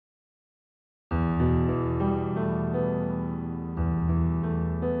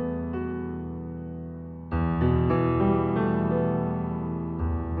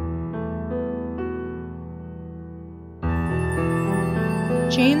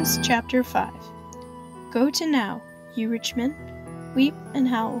James chapter 5. Go to now, you rich men, weep and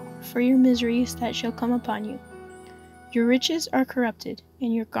howl for your miseries that shall come upon you. Your riches are corrupted,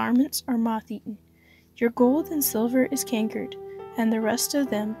 and your garments are moth-eaten. Your gold and silver is cankered, and the rest of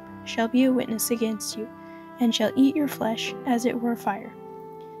them shall be a witness against you, and shall eat your flesh as it were fire.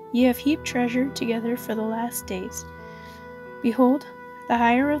 Ye have heaped treasure together for the last days. Behold, the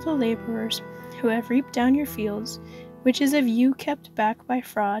hire of the laborers, who have reaped down your fields, which is of you kept back by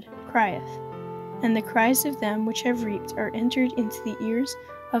fraud, crieth. And the cries of them which have reaped are entered into the ears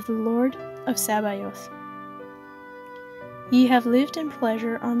of the Lord of Sabaoth. Ye have lived in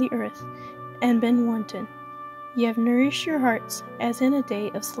pleasure on the earth, and been wanton. Ye have nourished your hearts as in a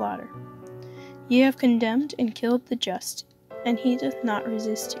day of slaughter. Ye have condemned and killed the just, and he doth not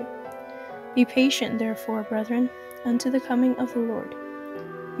resist you. Be patient, therefore, brethren, unto the coming of the Lord.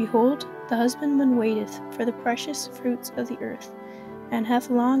 Behold, the husbandman waiteth for the precious fruits of the earth, and hath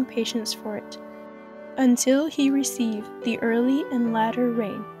long patience for it, until he receive the early and latter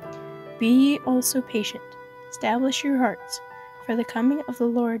rain. Be ye also patient, establish your hearts, for the coming of the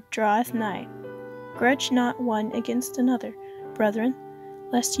Lord draweth nigh. Grudge not one against another, brethren,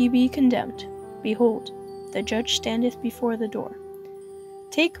 lest ye be condemned. Behold, the judge standeth before the door.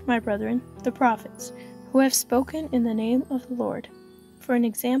 Take, my brethren, the prophets, who have spoken in the name of the Lord, for an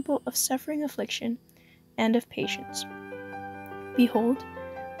example of suffering affliction and of patience. Behold,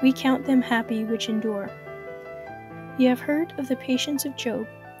 we count them happy which endure. Ye have heard of the patience of Job,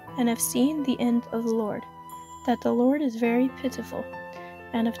 and have seen the end of the Lord, that the Lord is very pitiful,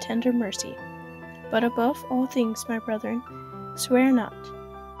 and of tender mercy. But above all things, my brethren, swear not,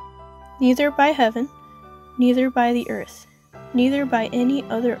 neither by heaven, neither by the earth, neither by any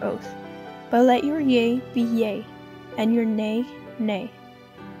other oath, but let your yea be yea, and your nay, nay,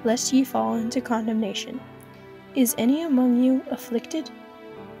 lest ye fall into condemnation. Is any among you afflicted?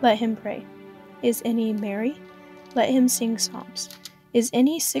 Let him pray. Is any merry? Let him sing psalms. Is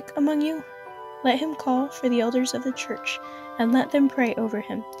any sick among you? Let him call for the elders of the church, and let them pray over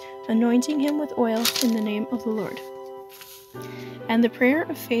him, anointing him with oil in the name of the Lord. And the prayer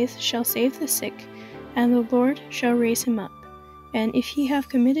of faith shall save the sick, and the Lord shall raise him up. And if he have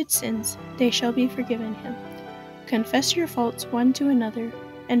committed sins, they shall be forgiven him. Confess your faults one to another,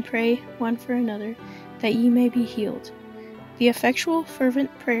 and pray one for another, that ye may be healed. The effectual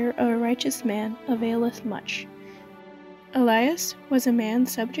fervent prayer of a righteous man availeth much. Elias was a man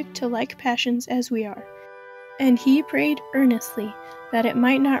subject to like passions as we are, and he prayed earnestly that it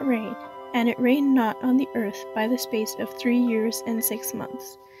might not rain, and it rained not on the earth by the space of 3 years and 6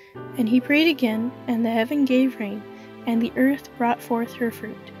 months. And he prayed again, and the heaven gave rain, and the earth brought forth her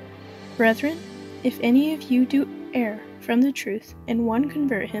fruit. Brethren, if any of you do err from the truth, and one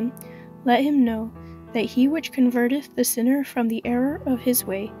convert him, let him know that he which converteth the sinner from the error of his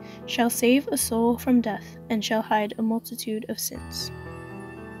way shall save a soul from death, and shall hide a multitude of sins.